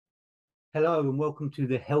Hello and welcome to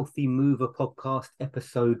the Healthy Mover podcast,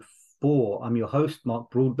 episode 4. I'm your host, Mark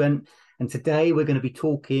Broadbent, and today we're going to be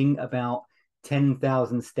talking about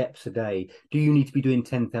 10,000 steps a day. Do you need to be doing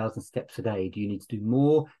 10,000 steps a day? Do you need to do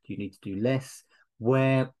more? Do you need to do less?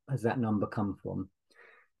 Where has that number come from?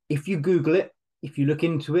 If you Google it, if you look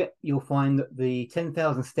into it, you'll find that the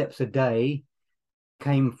 10,000 steps a day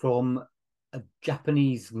came from a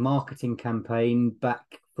Japanese marketing campaign back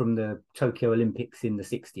from the Tokyo Olympics in the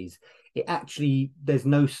 60s. There's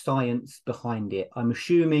no science behind it. I'm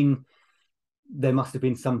assuming there must have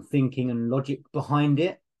been some thinking and logic behind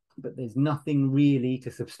it, but there's nothing really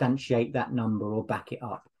to substantiate that number or back it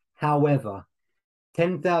up. However,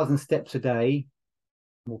 10,000 steps a day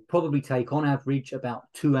will probably take on average about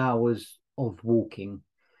 2 hours of walking.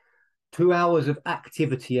 2 hours of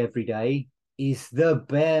activity every day is the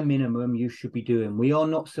bare minimum you should be doing. We are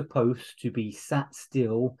not supposed to be sat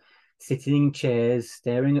still, sitting in chairs,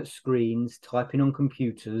 staring at screens, typing on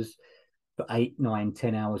computers for 8, 9,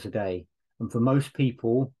 10 hours a day. And for most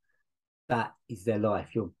people, that is their life.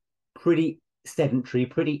 You're pretty sedentary,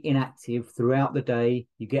 pretty inactive throughout the day.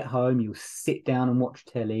 You get home, you'll sit down and watch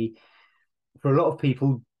telly. For a lot of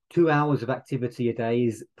people, 2 hours of activity a day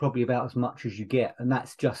is probably about as much as you get. And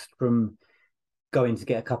that's just from going to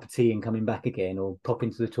get a cup of tea and coming back again, or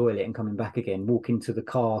popping to the toilet and coming back again, walking to the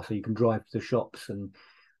car so you can drive to the shops and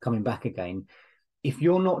coming back again. If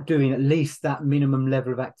you're not doing at least that minimum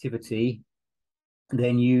level of activity,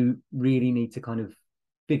 then you really need to kind of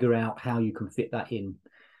figure out how you can fit that in.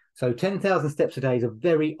 So 10,000 steps a day is a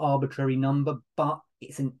very arbitrary number, but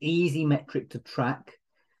it's an easy metric to track.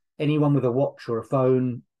 Anyone with a watch or a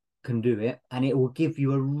phone can do it, and it will give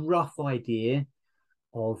you a rough idea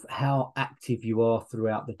of how active you are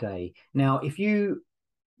throughout the day. Now, if you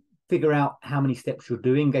figure out how many steps you're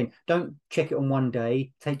doing, again, don't check it on one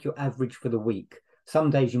day, take your average for the week. Some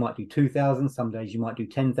days you might do 2,000, some days you might do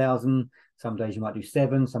 10,000, some days you might do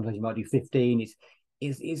 7, some days you might do 15.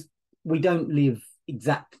 We don't live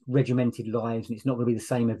exact regimented lives, and it's not going to be the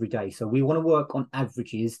same every day. So we want to work on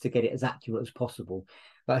averages to get it as accurate as possible.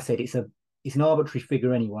 Like I said, it's an arbitrary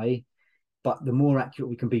figure anyway, but the more accurate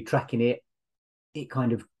we can be tracking it, it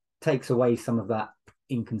kind of takes away some of that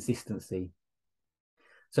inconsistency.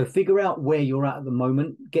 So figure out where you're at the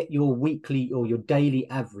moment, get your weekly or your daily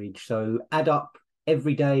average. So add up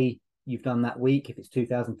every day you've done that week. If it's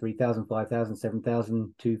 2,000, 3,000, 5,000,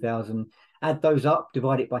 7,000, 2,000, add those up,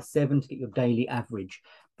 divide it by 7 to get your daily average.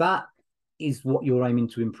 That is what you're aiming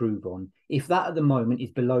to improve on. If that at the moment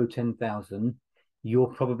is below 10,000, you're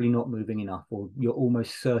probably not moving enough, or you're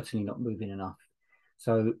almost certainly not moving enough.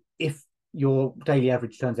 So if your daily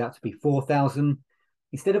average turns out to be 4,000,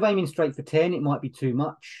 instead of aiming straight for 10, it might be too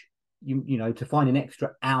much. You know, to find an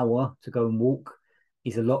extra hour to go and walk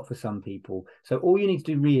is a lot for some people. So all you need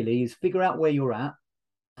to do really is figure out where you're at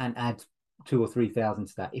and add 2,000 or 3,000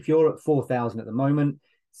 to that. If you're at 4,000 at the moment,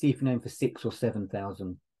 see if you can aim for 6,000 or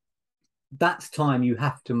 7,000. That's time you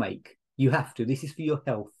have to make. You have to. This is for your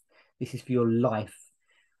health. This is for your life.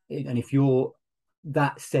 And if you're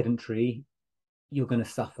that sedentary, you're going to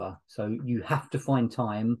suffer. So you have to find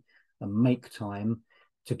time and make time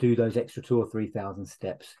to do those extra 2,000 or 3,000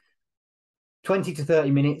 steps. 20 to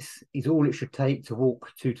 30 minutes is all it should take to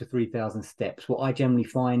walk 2,000 to 3,000 steps. What I generally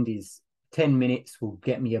find is 10 minutes will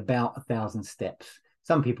get me about 1,000 steps.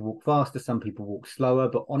 Some people walk faster, some people walk slower,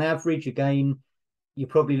 but on average, again, you're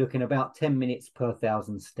probably looking about 10 minutes per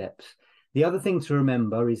 1,000 steps. The other thing to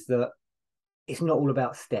remember is that it's not all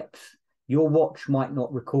about steps. Your watch might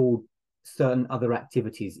not record certain other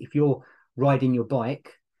activities. If you're riding your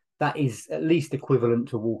bike, that is at least equivalent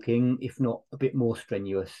to walking, if not a bit more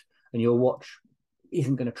strenuous, and your watch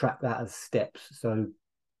isn't going to track that as steps. So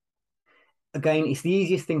again, it's the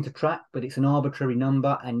easiest thing to track, but it's an arbitrary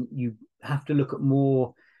number, and you have to look at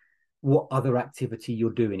more what other activity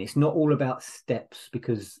you're doing. It's not all about steps,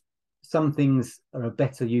 because some things are a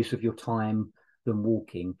better use of your time than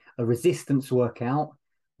walking. A resistance workout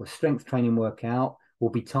or a strength training workout will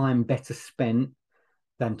be time better spent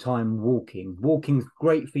than time walking. Walking's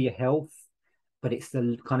great for your health, but it's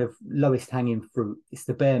the kind of lowest hanging fruit. It's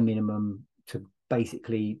the bare minimum to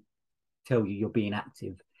basically tell you you're being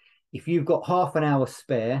active. If you've got half an hour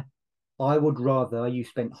spare, I would rather you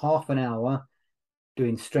spent half an hour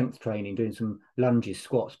doing strength training, doing some lunges,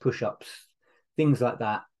 squats, push-ups, things like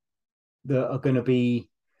that, that are going to be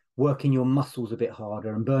working your muscles a bit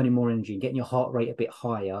harder and burning more energy and getting your heart rate a bit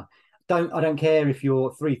higher. I don't care if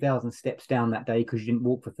you're 3,000 steps down that day because you didn't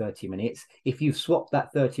walk for 30 minutes. If you've swapped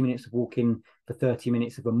that 30 minutes of walking for 30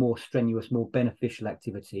 minutes of a more strenuous, more beneficial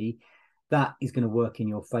activity, that is going to work in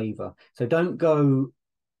your favor. So don't go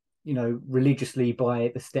religiously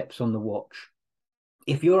by the steps on the watch.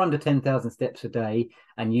 If you're under 10,000 steps a day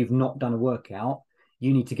and you've not done a workout,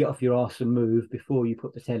 you need to get off your arse and move before you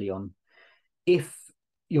put the telly on. If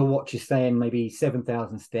your watch is saying maybe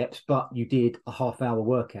 7,000 steps, but you did a half-hour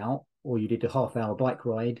workout, or you did a half-hour bike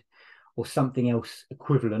ride, or something else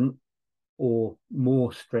equivalent or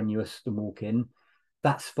more strenuous than walking,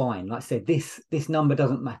 that's fine. Like I said, this number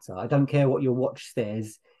doesn't matter. I don't care what your watch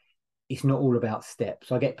says. It's not all about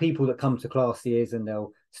steps. I get people that come to classes and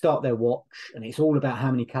they'll start their watch and it's all about how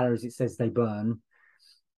many calories it says they burn.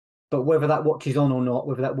 But whether that watch is on or not,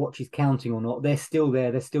 whether that watch is counting or not, they're still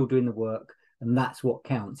there. They're still doing the work. And that's what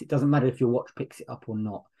counts. It doesn't matter if your watch picks it up or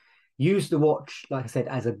not. Use the watch, like I said,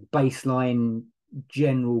 as a baseline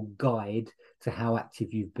general guide to how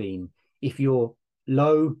active you've been. If you're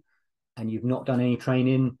low and you've not done any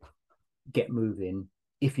training, get moving.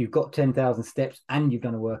 If you've got 10,000 steps and you've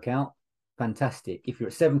done a workout, fantastic. If you're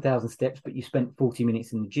at 7,000 steps, but you spent 40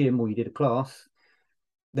 minutes in the gym or you did a class,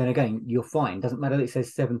 then again, you're fine. Doesn't matter that it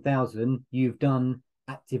says 7,000, you've done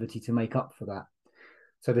activity to make up for that.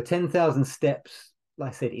 So the 10,000 steps, like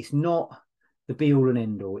I said, it's not the be all and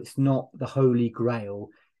end all. It's not the holy grail.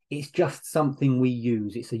 It's just something we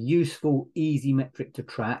use. It's a useful, easy metric to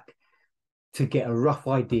track to get a rough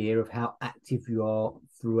idea of how active you are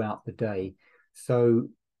throughout the day. So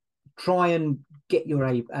try and get your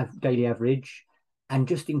daily average and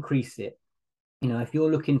just increase it. If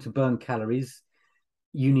you're looking to burn calories,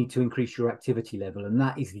 you need to increase your activity level, and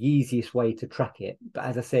that is the easiest way to track it. But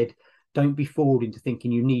as I said, don't be fooled into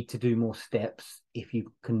thinking you need to do more steps if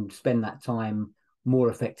you can spend that time more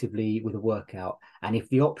effectively with a workout. And if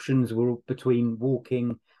the options were between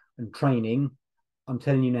walking and training, I'm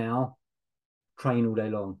telling you now, train all day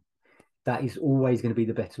long. That is always going to be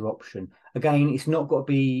the better option. Again, it's not got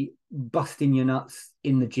to be busting your nuts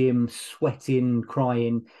in the gym, sweating,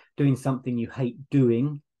 crying, doing something you hate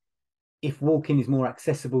doing. If walking is more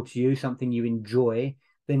accessible to you, something you enjoy,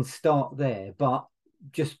 then start there. But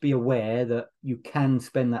just be aware that you can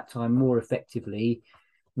spend that time more effectively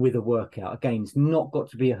with a workout. Again, it's not got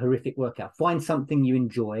to be a horrific workout. Find something you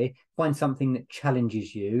enjoy, find something that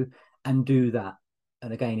challenges you, and do that.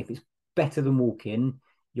 And again, if it's better than walking,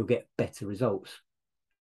 you'll get better results.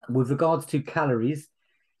 With regards to calories,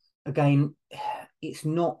 again, it's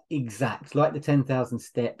not exact. Like the 10,000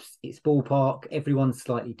 steps, it's ballpark. Everyone's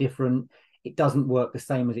slightly different. It doesn't work the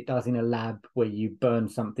same as it does in a lab where you burn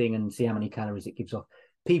something and see how many calories it gives off.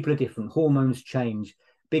 People are different. Hormones change.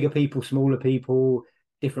 Bigger people, smaller people,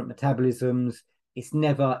 different metabolisms. It's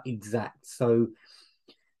never exact. So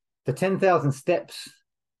the 10,000 steps,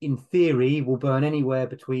 in theory, will burn anywhere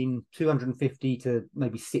between 250 to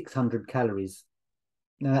maybe 600 calories.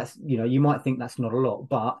 Now, that's, you might think that's not a lot,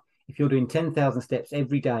 but if you're doing 10,000 steps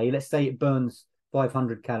every day, let's say it burns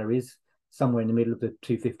 500 calories, somewhere in the middle of the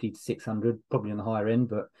 250 to 600, probably on the higher end,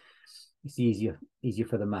 but it's easier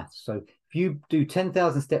for the maths. So if you do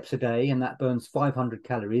 10,000 steps a day and that burns 500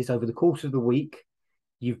 calories over the course of the week,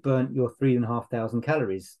 you've burnt your 3,500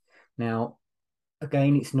 calories. Now,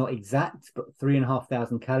 again, it's not exact, but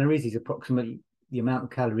 3,500 calories is approximately the amount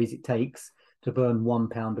of calories it takes to burn 1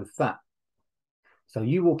 pound of fat. So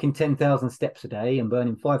you walking 10,000 steps a day and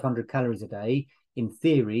burning 500 calories a day, in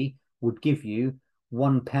theory, would give you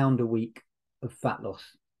 1 pound a week of fat loss.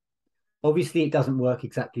 Obviously, it doesn't work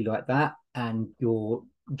exactly like that, and your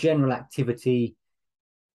general activity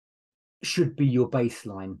should be your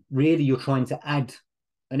baseline. Really, you're trying to add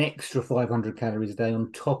an extra 500 calories a day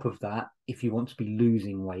on top of that if you want to be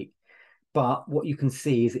losing weight. But what you can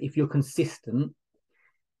see is that if you're consistent,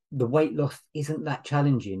 the weight loss isn't that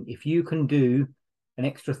challenging. If you can do an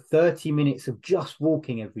extra 30 minutes of just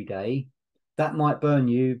walking every day, that might burn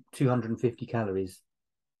you 250 calories.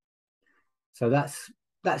 So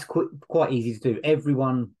that's quite easy to do.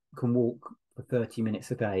 Everyone can walk for 30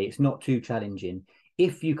 minutes a day. It's not too challenging.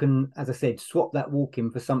 If you can, as I said, swap that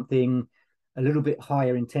walking for something a little bit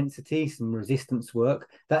higher intensity, some resistance work,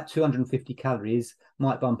 that 250 calories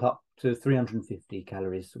might bump up to 350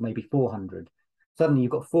 calories, or maybe 400. Suddenly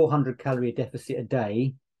you've got 400 calorie deficit a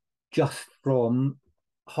day just from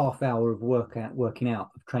half hour of working out,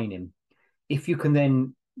 of training. If you can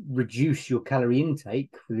then reduce your calorie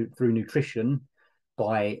intake through nutrition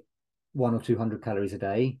by 100 or 200 calories a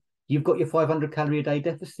day, you've got your 500 calorie a day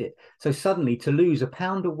deficit. So suddenly, to lose a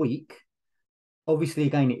pound a week, obviously,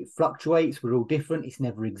 again, it fluctuates. We're all different. It's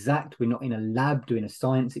never exact. We're not in a lab doing a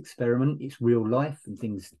science experiment. It's real life and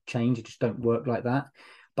things change. It just don't work like that.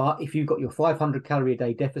 But if you've got your 500 calorie a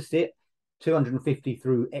day deficit, 250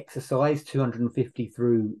 through exercise, 250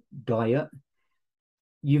 through diet,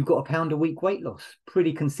 you've got a pound a week weight loss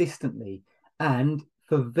pretty consistently. And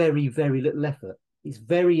for very, very little effort. It's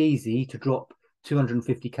very easy to drop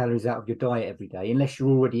 250 calories out of your diet every day, unless you're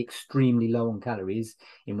already extremely low on calories,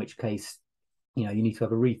 in which case, you need to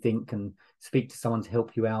have a rethink and speak to someone to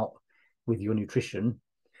help you out with your nutrition.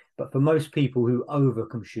 But for most people who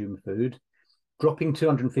overconsume food, dropping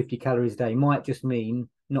 250 calories a day might just mean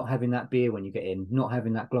not having that beer when you get in, not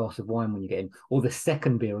having that glass of wine when you get in, or the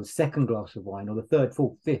second beer or the second glass of wine, or the third,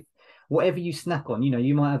 fourth, fifth, whatever you snack on.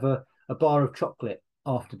 You might have a bar of chocolate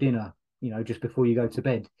after dinner, just before you go to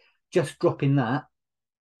bed. Just dropping that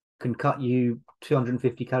can cut you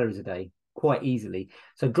 250 calories a day quite easily.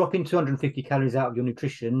 So dropping 250 calories out of your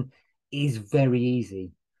nutrition is very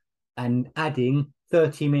easy. And adding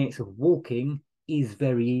 30 minutes of walking is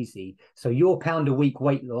very easy. So your pound a week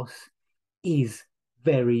weight loss is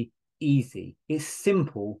very easy. It's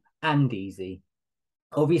simple and easy.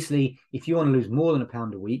 Obviously, if you want to lose more than a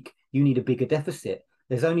pound a week, you need a bigger deficit.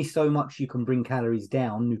 There's only so much you can bring calories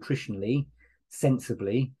down nutritionally,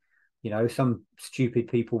 sensibly. Some stupid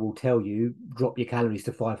people will tell you drop your calories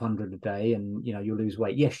to 500 a day and you'll lose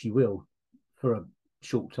weight. Yes, you will for a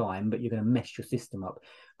short time, but you're going to mess your system up.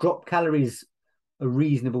 Drop calories a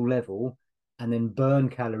reasonable level and then burn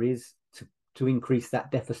calories to increase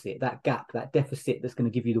that deficit, that gap, that deficit that's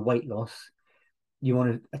going to give you the weight loss. You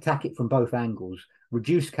want to attack it from both angles.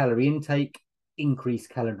 Reduce calorie intake, increase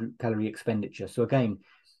calorie expenditure. So again,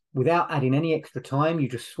 without adding any extra time, you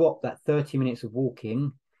just swap that 30 minutes of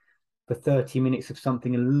walking for 30 minutes of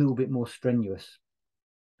something a little bit more strenuous.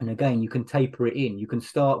 And again, you can taper it in. You can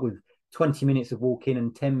start with 20 minutes of walking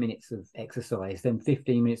and 10 minutes of exercise, then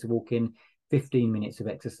 15 minutes of walking, 15 minutes of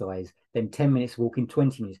exercise, then 10 minutes of walking,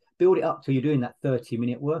 20 minutes. Build it up till you're doing that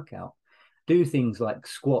 30-minute workout. Do things like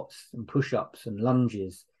squats and push-ups and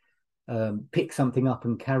lunges. Pick something up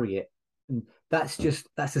and carry it. And that's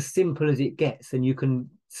as simple as it gets. And you can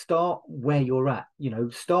start where you're at.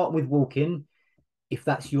 Start with walking if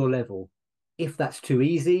that's your level. If that's too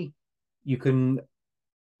easy, you can,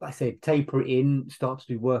 like I said, taper it in, start to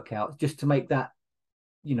do workouts just to make that,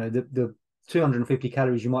 the 250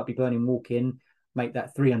 calories you might be burning walking, make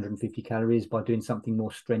that 350 calories by doing something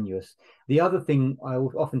more strenuous. The other thing I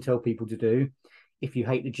often tell people to do, if you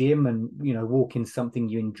hate the gym and, walking something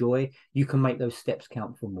you enjoy, you can make those steps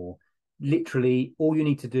count for more. Literally, all you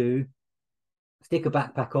need to do, stick a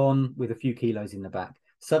backpack on with a few kilos in the back.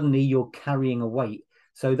 Suddenly you're carrying a weight.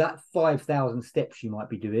 So that 5,000 steps you might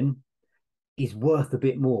be doing is worth a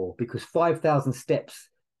bit more, because 5,000 steps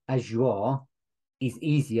as you are is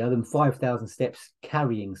easier than 5,000 steps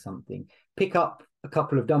carrying something. Pick up a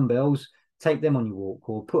couple of dumbbells, take them on your walk,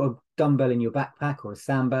 or put a dumbbell in your backpack or a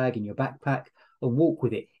sandbag in your backpack and walk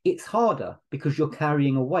with it. It's harder because you're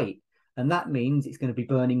carrying a weight, and that means it's going to be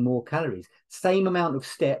burning more calories. Same amount of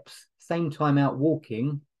steps, same time out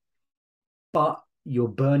walking, but you're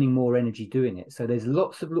burning more energy doing it. So there's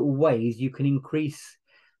lots of little ways you can increase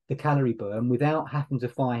the calorie burn without having to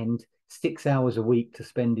find 6 hours a week to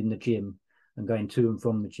spend in the gym and going to and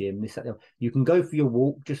from the gym. You can go for your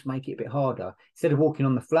walk, just make it a bit harder. Instead of walking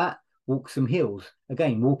on the flat, walk some hills.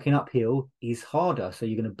 Again, walking uphill is harder, so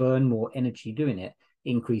you're going to burn more energy doing it,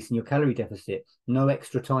 increasing your calorie deficit. No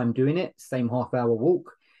extra time doing it, same half-hour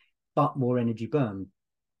walk, but more energy burn.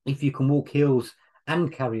 If you can walk hills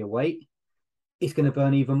and carry a weight, it's going to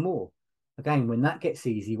burn even more. Again, when that gets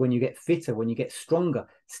easy, when you get fitter, when you get stronger,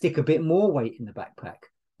 stick a bit more weight in the backpack.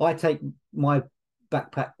 I take my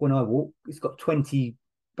backpack when I walk, it's got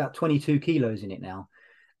about 22 kilos in it now.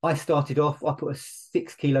 I started off, I put a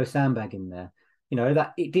 6 kilo sandbag in there.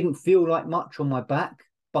 That it didn't feel like much on my back,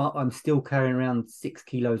 but I'm still carrying around 6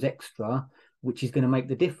 kilos extra, which is going to make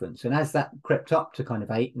the difference. And as that crept up to kind of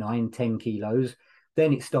 8, 9, 10 kilos,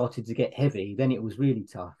 then it started to get heavy. Then it was really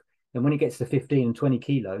tough. And when it gets to 15 and 20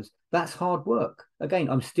 kilos, that's hard work. Again,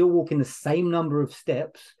 I'm still walking the same number of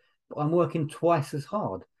steps, but I'm working twice as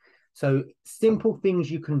hard. So simple things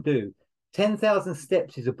you can do. 10,000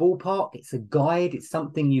 steps is a ballpark. It's a guide. It's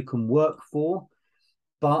something you can work for.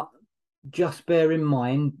 But just bear in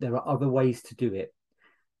mind, there are other ways to do it.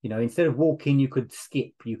 Instead of walking, you could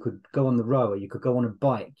skip. You could go on the rower. You could go on a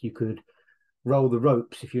bike. You could roll the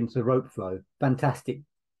ropes if you're into the rope flow. Fantastic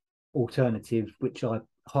alternatives, which I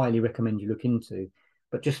highly recommend you look into.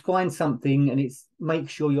 But just find something, and make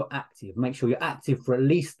sure you're active. Make sure you're active for at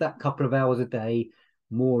least that couple of hours a day,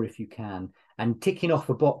 more if you can. And ticking off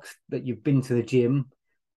a box that you've been to the gym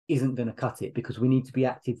isn't going to cut it, because we need to be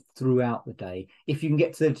active throughout the day. If you can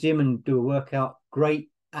get to the gym and do a workout,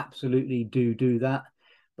 great, absolutely do that.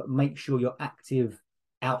 But make sure you're active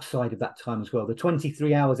outside of that time as well. The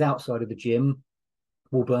 23 hours outside of the gym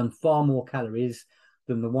will burn far more calories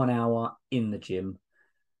than the 1 hour in the gym.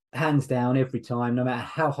 hands down, every time, no matter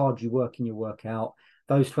how hard you work in your workout,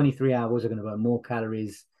 those 23 hours are going to burn more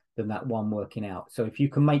calories than that one working out. So if you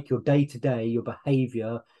can make your day to day, your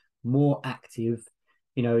behavior more active,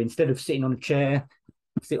 instead of sitting on a chair,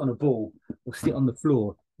 sit on a ball or sit on the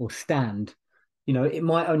floor or stand, it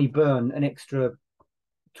might only burn an extra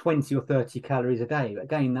 20 or 30 calories a day. But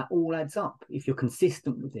again, that all adds up if you're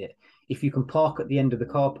consistent with it. If you can park at the end of the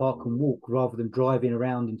car park and walk rather than driving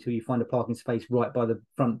around until you find a parking space right by the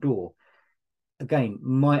front door, again,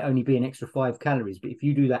 might only be an extra 5 calories. But if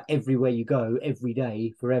you do that everywhere you go, every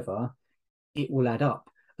day, forever, it will add up.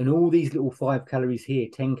 And all these little 5 calories here,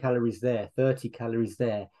 10 calories there, 30 calories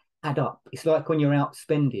there, add up. It's like when you're out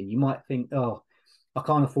spending, you might think, oh, I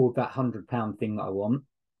can't afford that £100 thing that I want,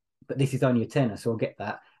 but this is only a tenner, so I'll get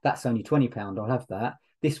that. That's only £20, I'll have that.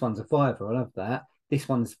 This one's a fiver, I'll have that. This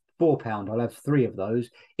one's £4, I'll have 3 of those.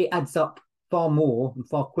 It adds up far more and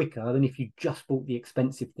far quicker than if you just bought the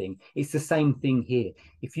expensive thing. It's the same thing here.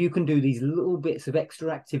 If you can do these little bits of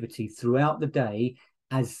extra activity throughout the day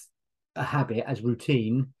as a habit, as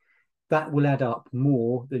routine, that will add up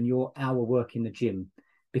more than your hour work in the gym,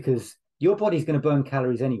 because your body's going to burn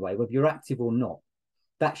calories anyway, whether you're active or not.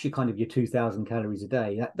 That's your kind of your 2,000 calories a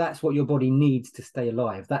day. That's what your body needs to stay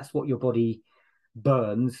alive. That's what your body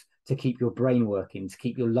burns to keep your brain working, to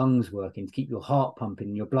keep your lungs working, to keep your heart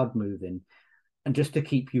pumping, your blood moving, and just to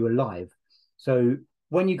keep you alive. So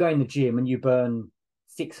when you go in the gym and you burn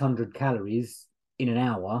 600 calories in an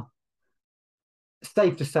hour,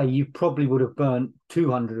 safe to say you probably would have burnt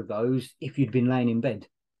 200 of those if you'd been laying in bed.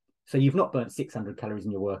 So you've not burnt 600 calories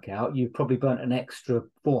in your workout. You've probably burnt an extra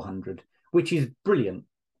 400, which is brilliant.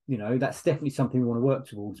 That's definitely something we want to work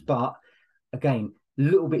towards. But again,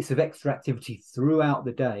 little bits of extra activity throughout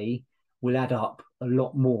the day will add up a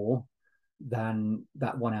lot more than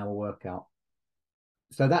that 1 hour workout.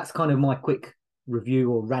 So that's kind of my quick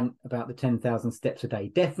review or rant about the 10,000 steps a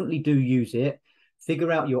day. Definitely do use it.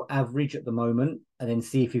 Figure out your average at the moment and then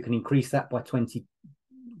see if you can increase that by 20,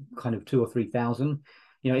 kind of 2 or 3,000.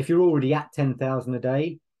 If you're already at 10,000 a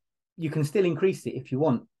day, you can still increase it if you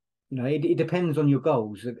want. It depends on your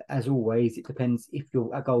goals. As always, it depends if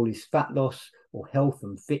your goal is fat loss or health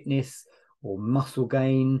and fitness or muscle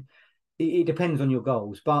gain. It depends on your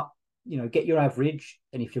goals, but get your average.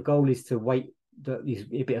 And if your goal is to is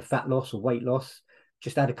a bit of fat loss or weight loss,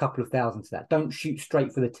 just add a couple of thousand to that. Don't shoot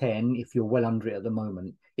straight for the 10 if you're well under it at the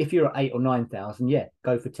moment. If you're at 8 or 9,000, yeah,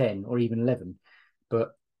 go for 10 or even 11.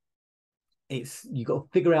 But you've got to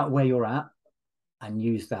figure out where you're at and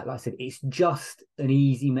use that. Like I said, it's just an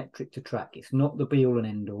easy metric to track. It's not the be all and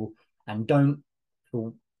end all. And don't,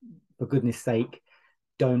 for goodness sake,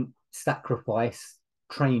 don't sacrifice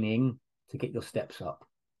training to get your steps up.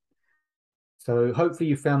 So hopefully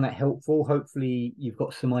you found that helpful. Hopefully you've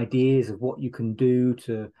got some ideas of what you can do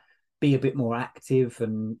to be a bit more active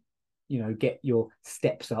and, get your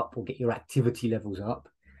steps up or get your activity levels up.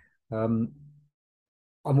 I'm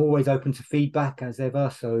always open to feedback as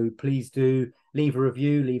ever. So please do leave a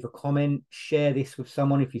review, leave a comment, share this with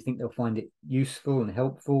someone if you think they'll find it useful and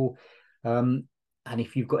helpful. And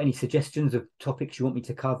if you've got any suggestions of topics you want me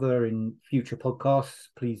to cover in future podcasts,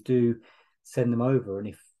 please do send them over. And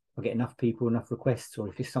if I get enough people, enough requests, or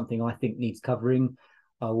if it's something I think needs covering,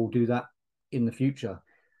 I will do that in the future.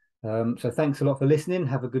 So thanks a lot for listening.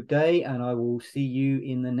 Have a good day, and I will see you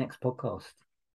in the next podcast.